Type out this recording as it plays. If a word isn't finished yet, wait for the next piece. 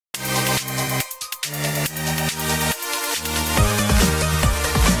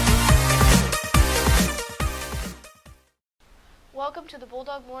Welcome to the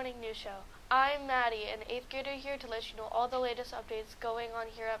Bulldog Morning News Show. I'm Maddie, an 8th grader here to let you know all the latest updates going on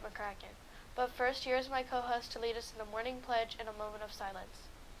here at McCracken. But first, here's my co-host to lead us in the morning pledge and a moment of silence.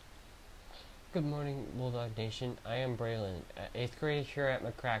 Good morning, Bulldog Nation. I am Braylon, an 8th grader here at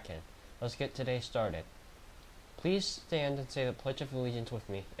McCracken. Let's get today started. Please stand and say the Pledge of Allegiance with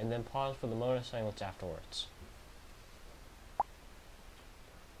me, and then pause for the moment of silence afterwards.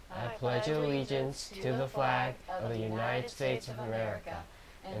 I pledge allegiance to the flag of the United States of America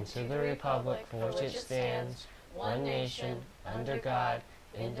and to the republic for which it stands, one nation, under God,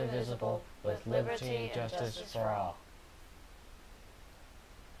 indivisible, with liberty and justice for all.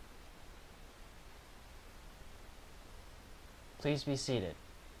 Please be seated.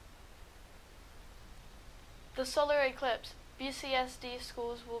 The solar eclipse. BCSD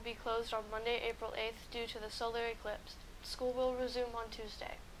schools will be closed on Monday, April 8th due to the solar eclipse. School will resume on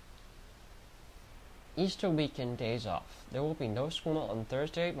Tuesday. Easter weekend days off. There will be no school on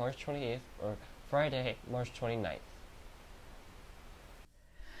Thursday, March 28th or Friday, March 29th.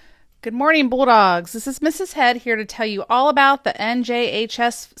 Good morning, Bulldogs. This is Mrs. Head here to tell you all about the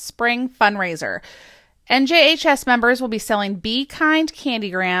NJHS Spring Fundraiser. NJHS members will be selling Be Kind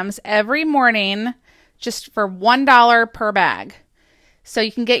candygrams every morning just for $1 per bag. So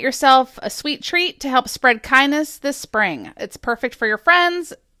you can get yourself a sweet treat to help spread kindness this spring. It's perfect for your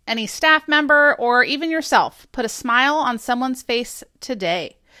friends, any staff member, or even yourself. Put a smile on someone's face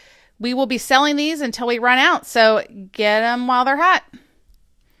today. We will be selling these until we run out, so get them while they're hot.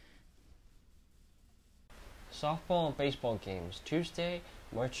 Softball and baseball games, Tuesday,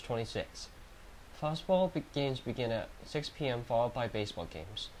 March 26th. Softball games begin at 6 p.m. followed by baseball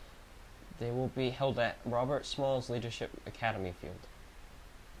games. They will be held at Robert Smalls Leadership Academy Field.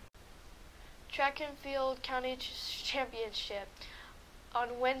 Track and Field County Championship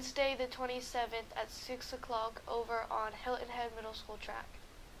on Wednesday the 27th at 6 o'clock over on Hilton Head Middle School track.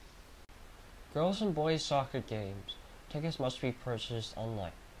 Girls and boys soccer games. Tickets must be purchased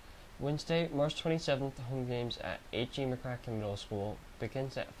online. Wednesday, March 27th, the home games at H.G. McCracken Middle School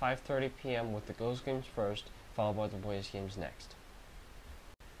begins at 5:30 p.m. with the girls games first, followed by the boys games next,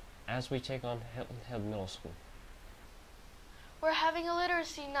 as we take on Hilton Head Middle School. We're having a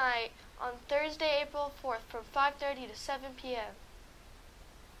literacy night on Thursday, April 4th from 5:30 to 7 p.m.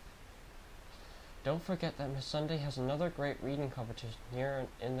 Don't forget that Miss Sunday has another great reading competition here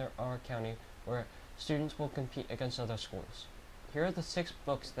in our county where students will compete against other schools. Here are the 6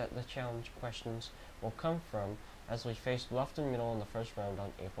 books that the challenge questions will come from as we face left and middle in the first round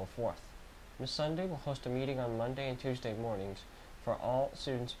on April 4th. Miss Sunday will host a meeting on Monday and Tuesday mornings for all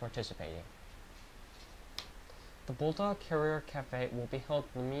students participating. The Bulldog Career Cafe will be held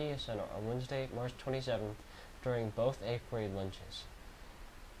in the Media Center on Wednesday, March 27th during both 8th grade lunches.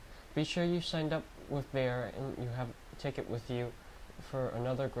 Be sure you signed up with Bear and you have a ticket with you for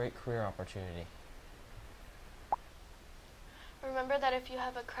another great career opportunity. Remember that if you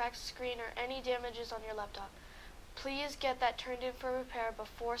have a cracked screen or any damages on your laptop, please get that turned in for repair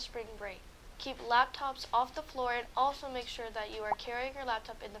before spring break. Keep laptops off the floor and also make sure that you are carrying your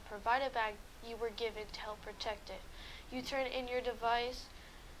laptop in the provided bag you were given to help protect it. You turn in your device,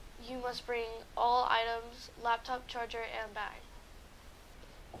 you must bring all items, laptop, charger, and bag.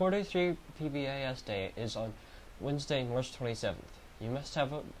 Quarter 3 PBIS Day is on Wednesday, March 27th. You must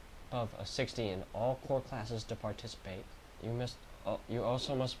have above a 60 in all core classes to participate. You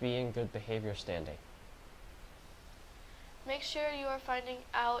also must be in good behavior standing. Make sure you are finding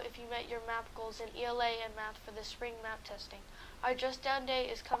out if you met your math goals in ELA and math for the spring math testing. Our Just Down Day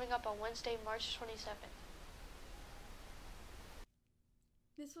is coming up on Wednesday, March 27th.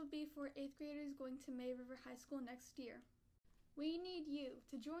 This will be for 8th graders going to May River High School next year. We need you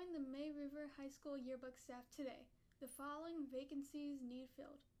to join the May River High School yearbook staff today. The following vacancies need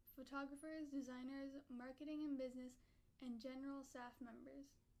filled: photographers, designers, marketing and business, and general staff members.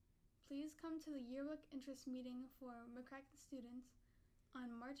 Please come to the yearbook interest meeting for McCracken students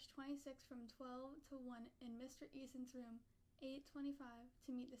on March 26th from 12 to 1 in Mr. Eason's room, 825, to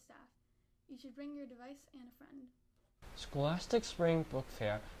meet the staff. You should bring your device and a friend. Scholastic Spring Book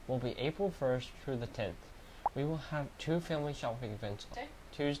Fair will be April 1st through the 10th. We will have 2 family shopping events on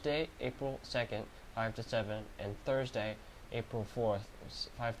Tuesday, April 2nd, 5 to 7, and Thursday, April 4th,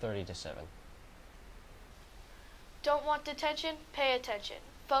 5:30 to 7. Don't want detention? Pay attention.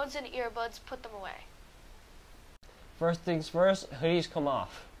 Phones and earbuds, put them away. First things first, hoodies come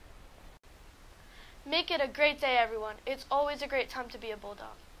off. Make it a great day, everyone. It's always a great time to be a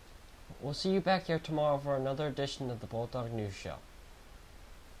Bulldog. We'll see you back here tomorrow for another edition of the Bulldog News Show.